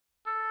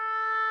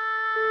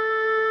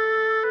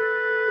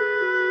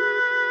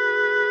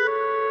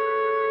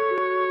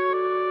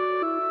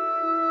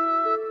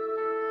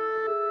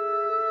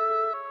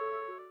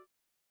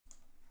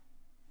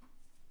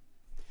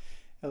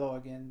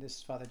this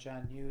is Father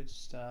John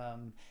Hughes.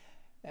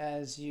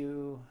 As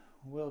you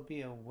will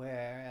be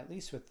aware, at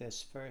least with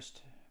this first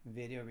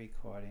video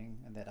recording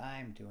that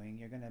I'm doing,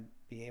 you're going to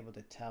be able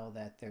to tell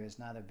that there is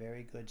not a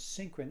very good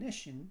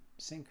synchronization,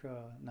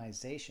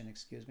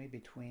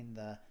 between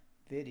the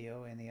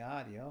video and the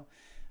audio.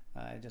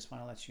 I just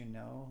want to let you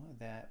know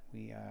that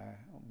we are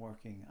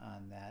working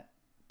on that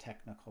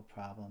technical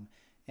problem,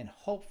 and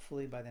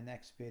hopefully by the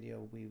next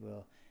video we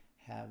will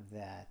have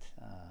that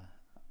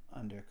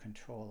under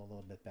control a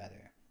little bit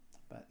better.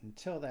 But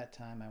until that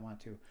time, I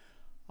want to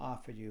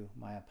offer you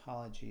my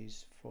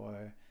apologies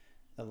for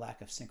the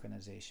lack of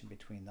synchronization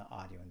between the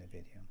audio and the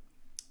video.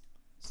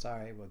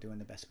 Sorry, we're doing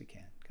the best we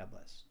can. God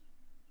bless.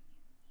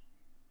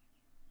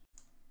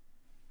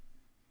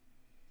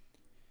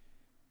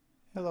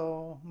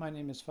 Hello, my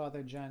name is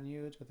Father John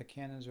Hughes with the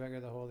Canons Regia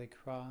of the Holy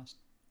Cross.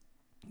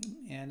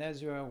 And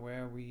as you're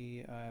aware,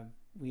 we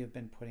have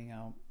been putting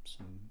out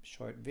some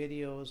short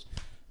videos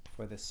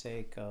for the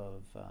sake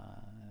of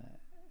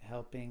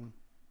helping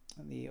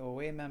the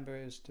OA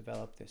members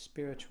develop their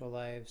spiritual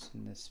lives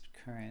in this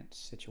current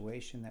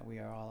situation that we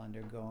are all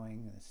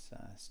undergoing, this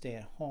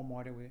stay-at-home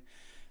order.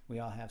 We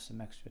all have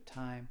some extra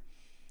time,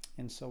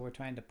 and so we're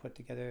trying to put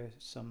together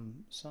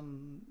some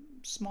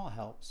small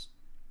helps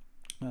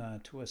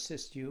to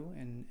assist you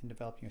in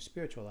developing your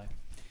spiritual life.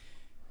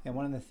 And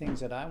one of the things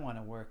that I want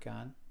to work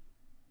on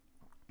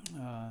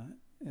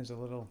is a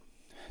little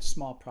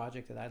small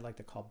project that I'd like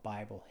to call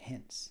Bible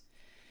Hints.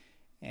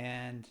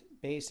 And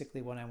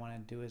basically what I want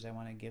to do is I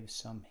want to give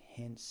some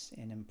hints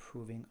in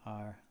improving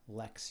our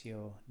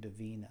Lectio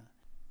Divina.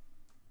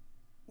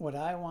 What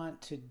I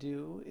want to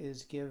do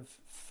is give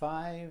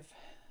 5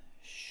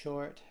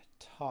 short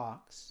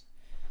talks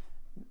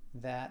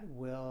that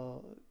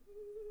will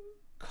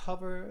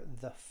cover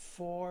the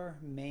 4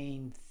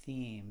 main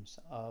themes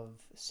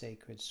of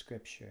sacred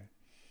scripture.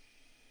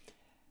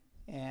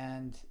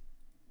 And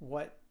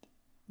what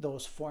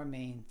those 4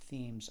 main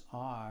themes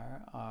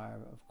are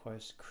of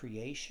course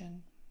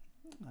creation,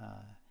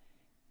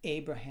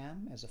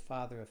 Abraham as a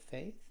father of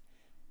faith,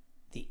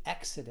 the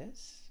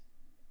Exodus,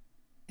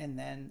 and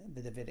then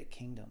the Davidic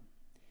kingdom.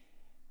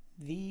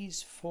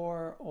 These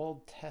 4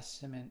 Old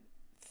Testament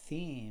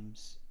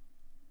themes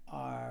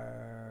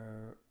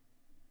are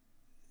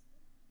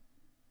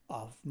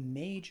a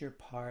major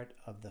part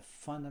of the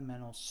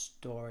fundamental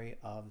story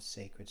of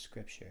sacred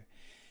scripture.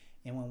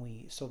 And when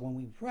we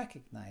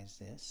recognize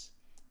this,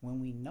 when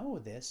we know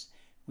this,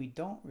 we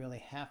don't really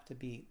have to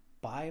be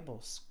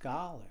Bible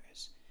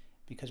scholars,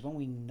 because when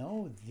we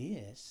know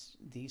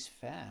these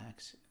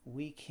facts,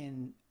 we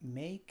can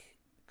make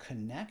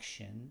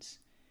connections.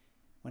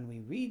 When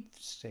we read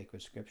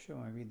sacred scripture,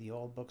 when we read the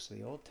old books of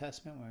the Old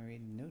Testament, when we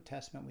read the New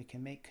Testament, we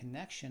can make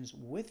connections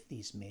with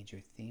these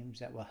major themes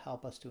that will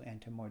help us to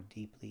enter more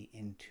deeply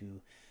into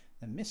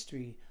the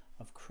mystery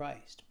of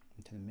Christ,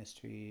 into the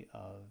mystery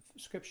of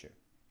scripture.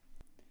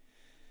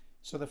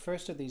 So the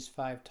first of these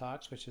 5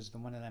 talks, which is the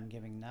one that I'm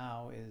giving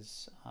now,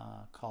 is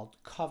called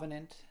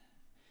Covenant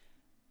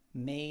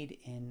Made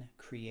in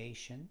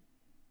Creation.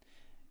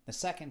 The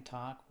second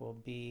talk will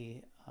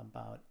be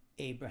about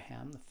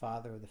Abraham, the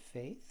father of the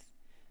faith.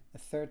 The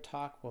third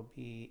talk will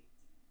be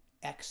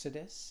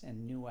Exodus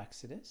and New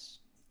Exodus.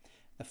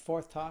 The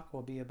fourth talk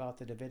will be about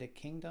the Davidic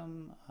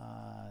kingdom.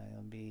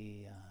 It'll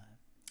be,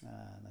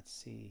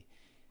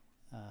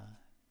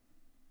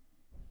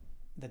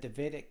 the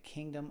Davidic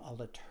kingdom, a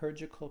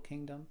liturgical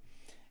kingdom.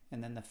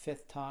 And then the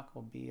 5th talk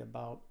will be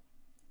about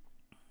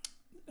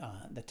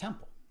the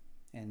temple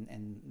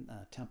and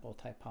temple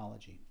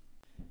typology.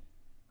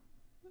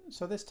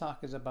 So this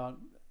talk is about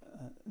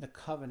the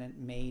covenant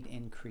made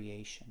in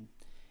creation.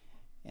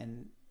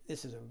 And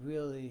this is a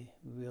really,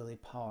 really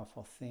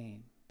powerful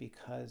theme,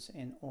 because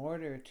in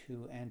order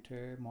to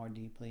enter more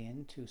deeply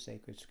into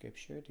sacred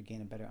scripture, to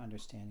gain a better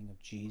understanding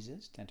of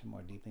Jesus, to enter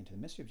more deeply into the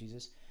mystery of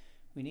Jesus,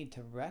 we need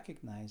to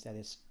recognize that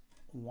it's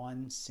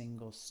one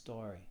single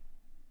story.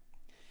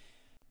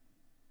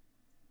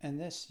 And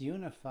this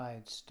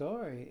unified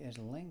story is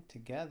linked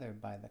together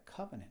by the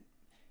covenant.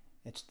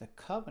 It's the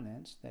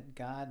covenants that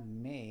God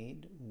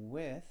made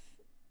with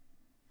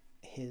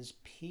his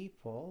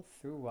people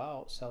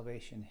throughout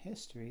salvation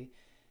history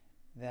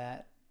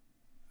that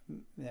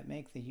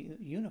make the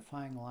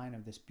unifying line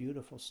of this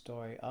beautiful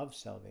story of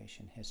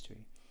salvation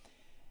history.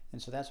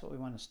 And so that's what we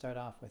want to start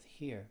off with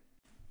here.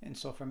 And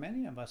so for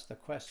many of us, the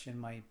question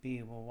might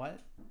be, well,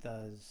 what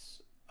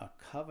does a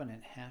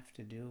covenant have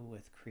to do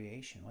with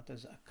creation? What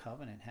does a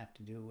covenant have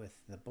to do with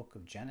the book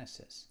of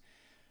Genesis?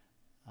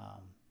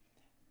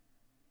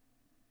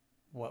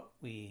 What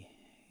we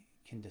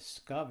can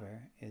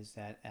discover is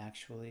that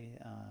actually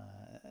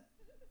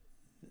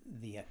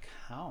the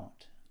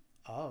account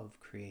of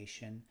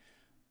creation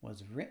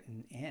was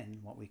written in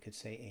what we could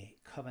say a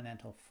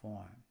covenantal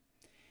form.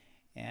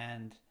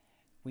 And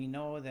we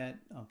know that,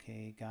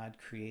 okay, God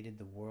created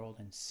the world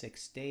in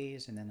 6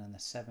 days, and then on the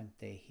 7th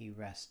day he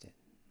rested.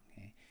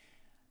 Okay?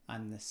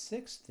 On the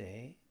 6th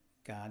day,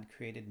 God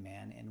created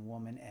man and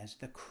woman as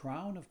the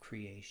crown of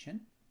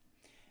creation.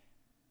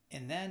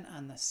 And then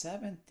on the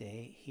seventh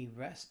day, he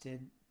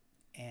rested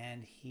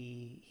and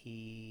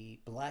he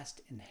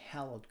blessed and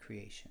hallowed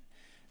creation.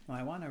 Now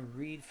I want to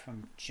read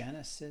from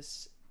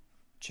Genesis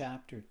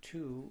chapter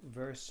 2,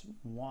 verse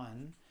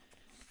 1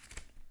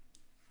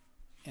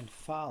 and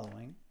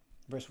following,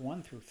 verse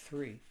 1 through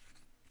 3,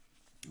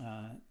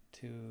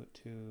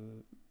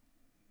 to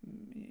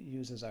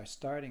use as our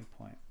starting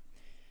point.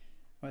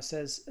 Well, it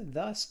says,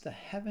 "Thus the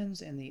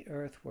heavens and the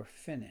earth were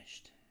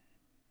finished,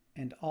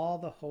 and all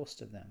the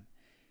host of them.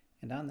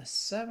 And on the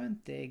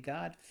seventh day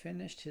God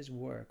finished his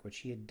work which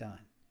he had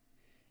done.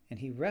 And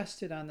he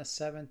rested on the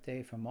seventh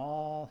day from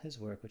all his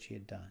work which he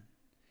had done.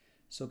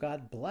 So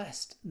God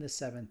blessed the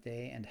seventh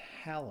day and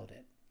hallowed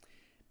it,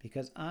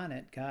 because on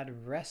it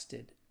God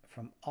rested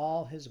from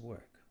all his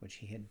work which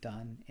he had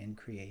done in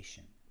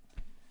creation."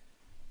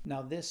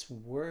 Now this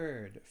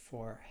word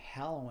for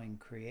hallowing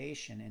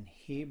creation in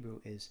Hebrew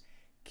is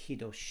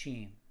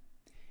kiddushim.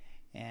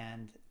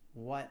 And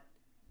what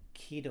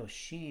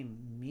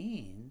kiddushim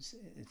means,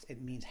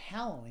 it means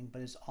hallowing,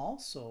 but it's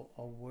also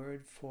a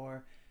word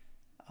for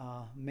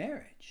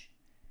marriage.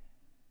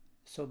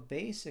 So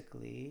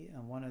basically,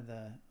 one of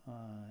the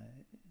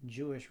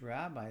Jewish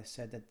rabbis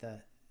said that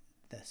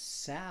the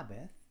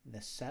Sabbath,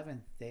 the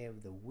seventh day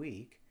of the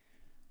week,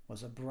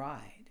 was a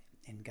bride,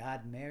 and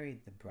God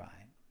married the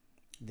bride,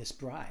 this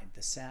bride,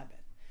 the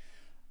Sabbath.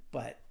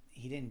 But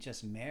he didn't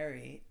just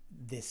marry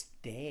this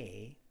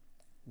day.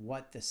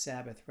 What the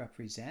Sabbath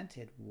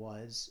represented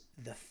was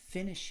the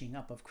finishing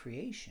up of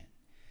creation.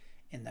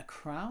 And the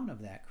crown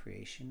of that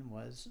creation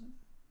was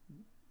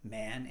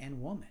man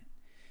and woman.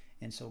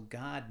 And so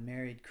God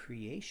married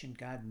creation,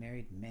 God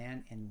married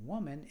man and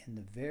woman in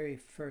the very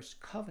first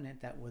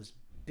covenant that was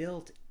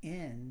built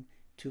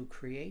into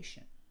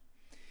creation.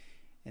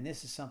 And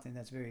this is something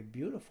that's very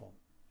beautiful.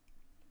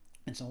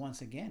 And so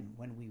once again,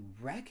 when we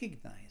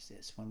recognize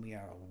this, when we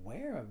are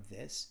aware of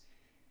this,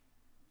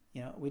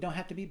 we don't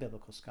have to be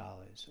biblical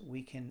scholars.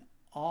 We can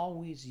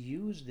always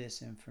use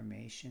this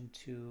information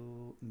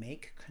to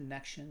make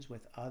connections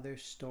with other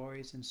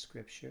stories in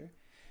Scripture,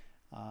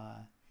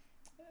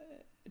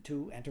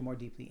 to enter more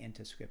deeply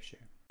into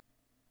Scripture.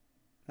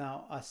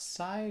 Now,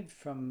 aside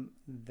from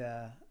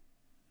the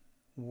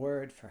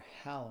word for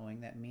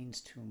hallowing, that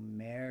means to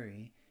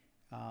marry,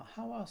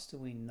 how else do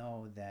we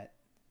know that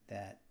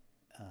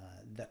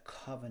the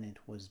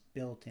covenant was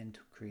built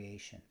into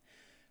creation?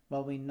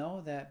 Well, we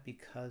know that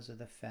because of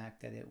the fact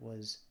that it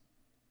was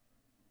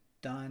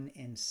done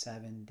in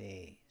 7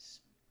 days.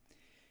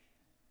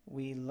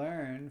 We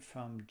learn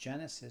from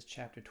Genesis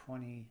chapter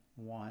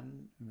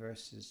 21,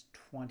 verses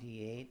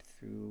 28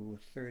 through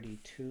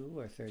 32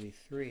 or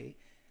 33,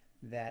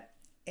 that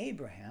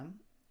Abraham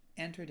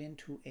entered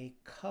into a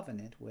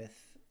covenant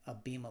with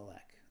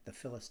Abimelech, the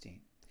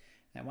Philistine.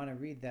 And I want to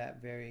read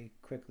that very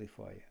quickly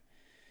for you.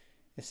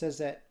 It says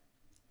that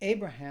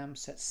Abraham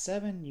set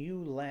 7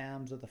 ewe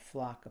lambs of the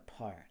flock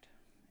apart.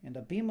 And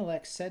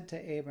Abimelech said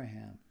to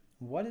Abraham,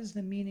 "What is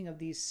the meaning of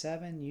these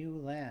 7 ewe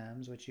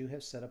lambs which you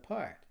have set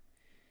apart?"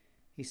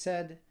 He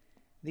said,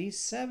 "These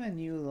 7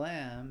 ewe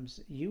lambs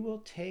you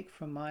will take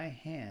from my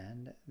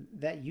hand,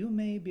 that you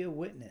may be a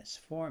witness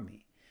for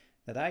me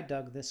that I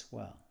dug this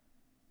well."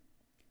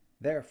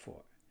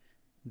 Therefore,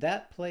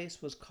 that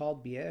place was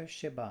called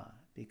Beer-sheba,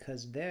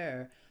 because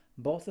there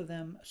both of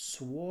them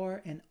swore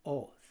an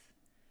oath.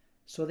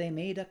 So they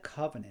made a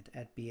covenant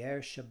at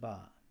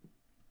Beer-sheba.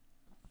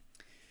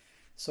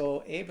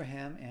 So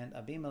Abraham and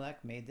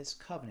Abimelech made this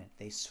covenant.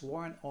 They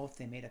swore an oath,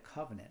 they made a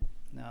covenant.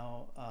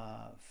 Now,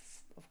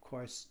 of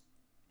course,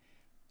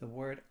 the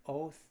word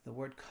oath, the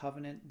word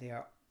covenant, they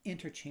are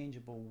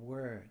interchangeable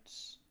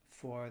words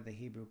for the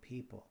Hebrew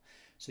people.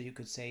 So you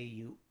could say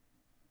you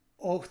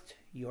oathed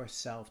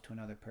yourself to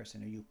another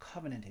person, or you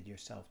covenanted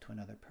yourself to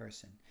another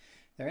person.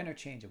 They're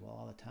interchangeable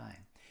all the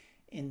time.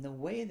 In the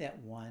way that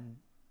one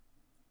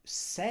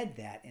said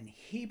that in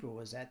Hebrew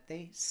was that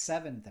they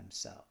severed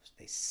themselves.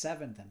 They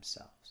severed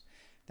themselves.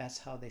 That's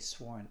how they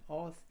swore an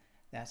oath.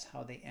 That's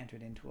how they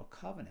entered into a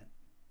covenant.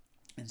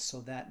 And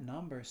so that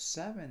number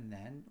 7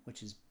 then,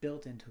 which is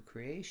built into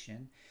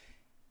creation,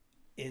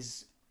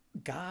 is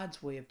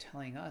God's way of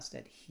telling us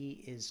that he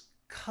is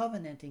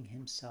covenanting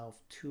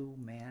himself to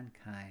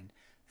mankind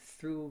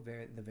through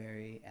the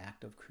very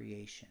act of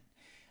creation.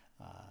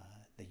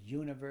 The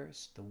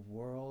universe, the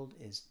world,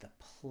 is the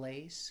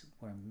place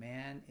where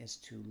man is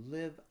to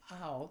live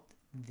out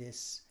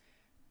this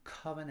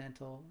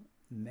covenantal,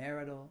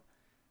 marital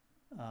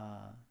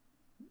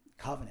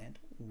covenant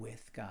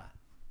with God.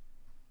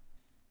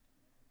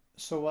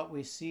 So what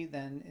we see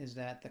then is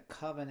that the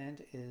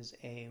covenant is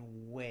a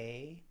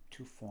way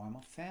to form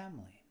a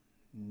family.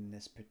 In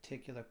this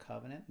particular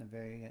covenant, in the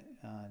very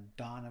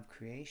dawn of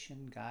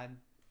creation, God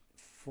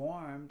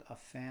formed a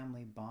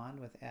family bond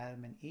with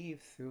Adam and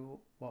Eve through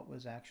what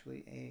was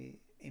actually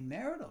a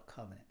marital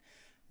covenant,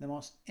 the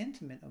most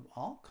intimate of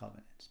all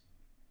covenants.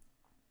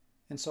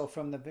 And so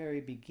from the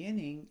very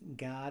beginning,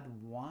 God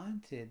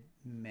wanted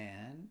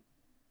man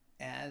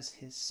as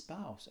his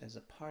spouse, as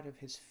a part of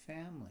his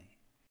family.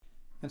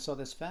 And so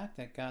this fact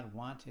that God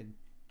wanted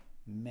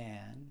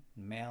man,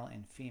 male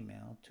and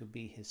female, to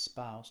be his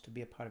spouse, to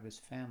be a part of his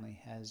family,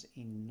 has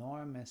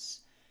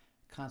enormous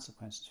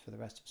consequences for the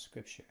rest of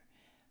Scripture.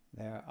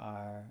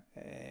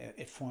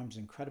 It forms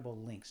incredible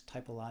links,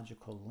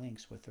 typological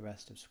links with the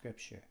rest of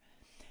Scripture.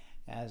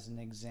 As an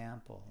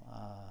example,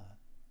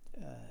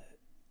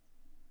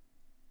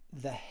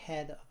 the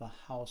head of a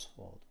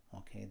household,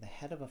 okay, the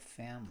head of a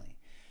family.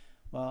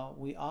 Well,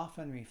 we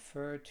often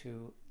refer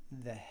to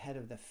the head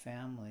of the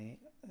family,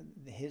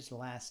 his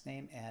last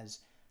name, as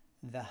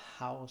the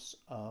house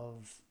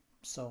of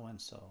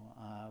so-and-so.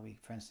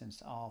 For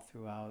instance, all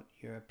throughout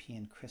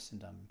European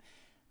Christendom,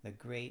 the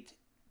great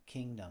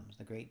kingdoms,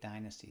 the great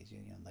dynasties,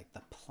 like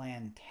the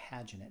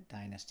Plantagenet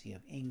dynasty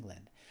of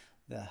England,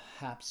 the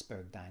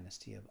Habsburg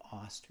dynasty of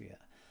Austria,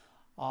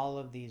 all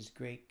of these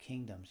great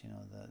kingdoms,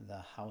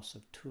 the House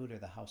of Tudor,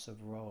 the House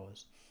of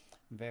Rose,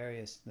 the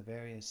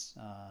various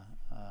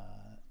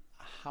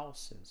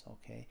houses,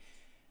 okay?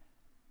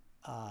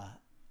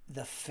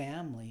 The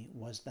family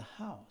was the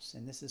house,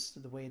 and this is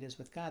the way it is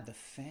with God. The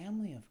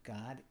family of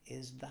God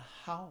is the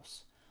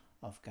house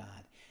of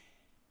God.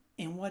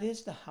 And what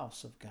is the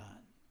house of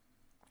God?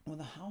 Well,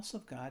 the house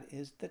of God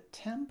is the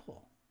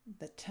temple.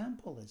 The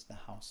temple is the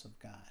house of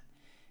God.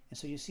 And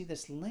so you see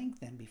this link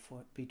then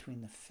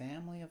between the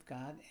family of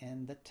God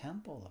and the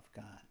temple of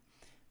God,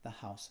 the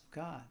house of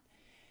God.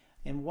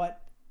 And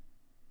what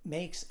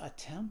makes a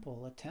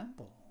temple a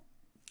temple?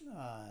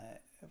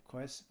 Of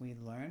course, we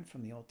learn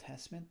from the Old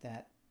Testament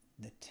that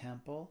the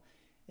temple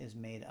is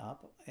made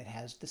up. It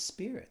has the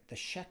Spirit. The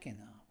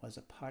Shekinah was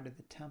a part of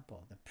the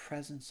temple. The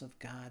presence of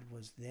God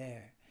was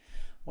there.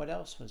 What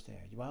else was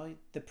there? Well,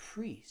 the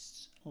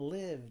priests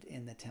lived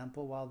in the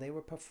temple while they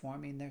were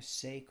performing their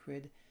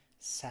sacred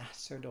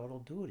sacerdotal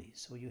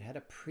duties. So you had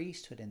a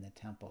priesthood in the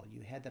temple.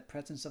 You had the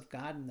presence of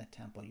God in the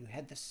temple. You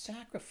had the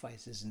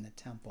sacrifices in the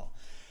temple.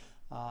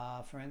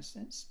 For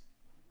instance,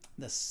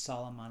 the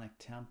Solomonic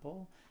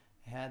temple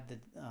had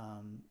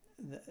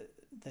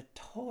the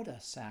Toda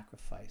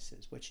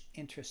sacrifices, which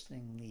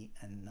interestingly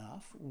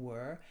enough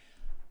were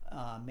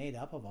made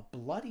up of a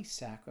bloody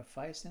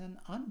sacrifice and an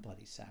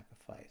unbloody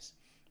sacrifice.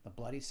 The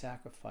bloody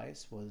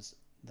sacrifice was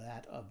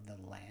that of the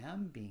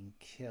lamb being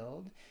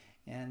killed,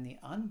 and the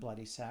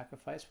unbloody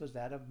sacrifice was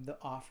that of the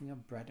offering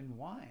of bread and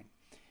wine.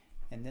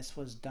 And this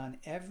was done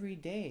every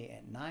day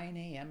at 9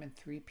 a.m. and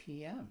 3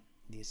 p.m.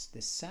 This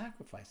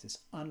sacrifice, this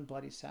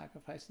unbloody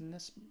sacrifice, and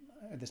this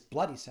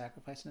bloody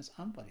sacrifice and this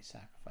unbloody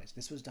sacrifice.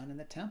 This was done in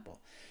the temple.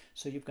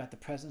 So you've got the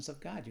presence of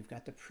God, you've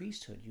got the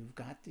priesthood, you've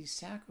got these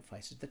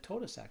sacrifices, the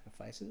Toda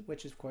sacrifices,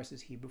 which of course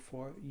is Hebrew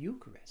for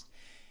Eucharist.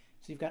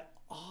 So you've got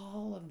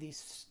all of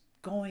these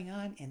going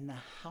on in the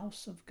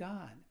house of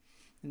God,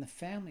 in the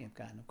family of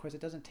God. And of course,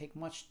 it doesn't take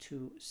much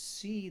to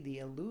see the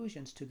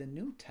allusions to the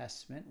New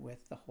Testament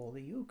with the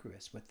Holy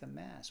Eucharist, with the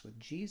Mass, with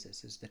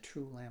Jesus as the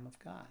true Lamb of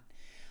God.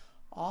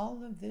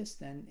 All of this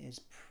then is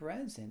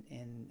present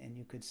in, and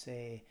you could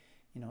say,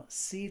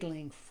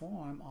 seedling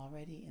form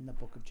already in the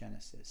book of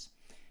Genesis,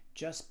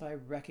 just by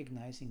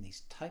recognizing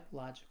these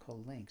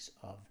typological links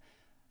of,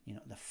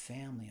 the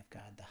family of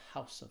God, the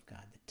house of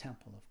God, the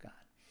temple of God.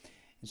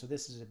 And so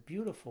this is a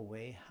beautiful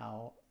way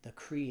how the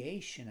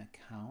creation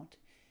account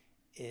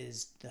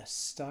is the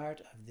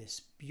start of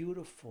this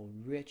beautiful,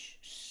 rich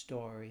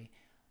story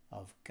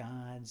of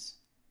God's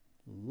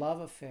love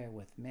affair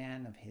with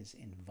man, of his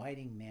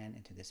inviting man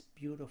into this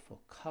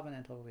beautiful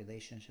covenantal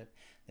relationship,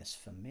 this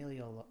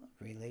familial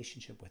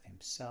relationship with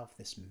himself,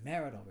 this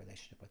marital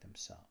relationship with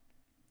himself.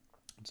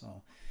 And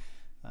so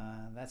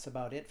that's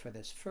about it for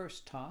this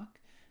first talk.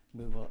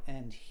 We will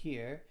end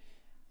here,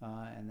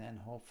 and then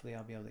hopefully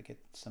I'll be able to get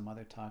some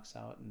other talks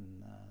out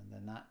in the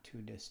not too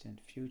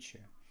distant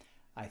future.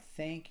 I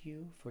thank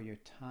you for your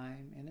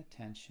time and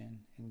attention,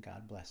 and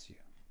God bless you.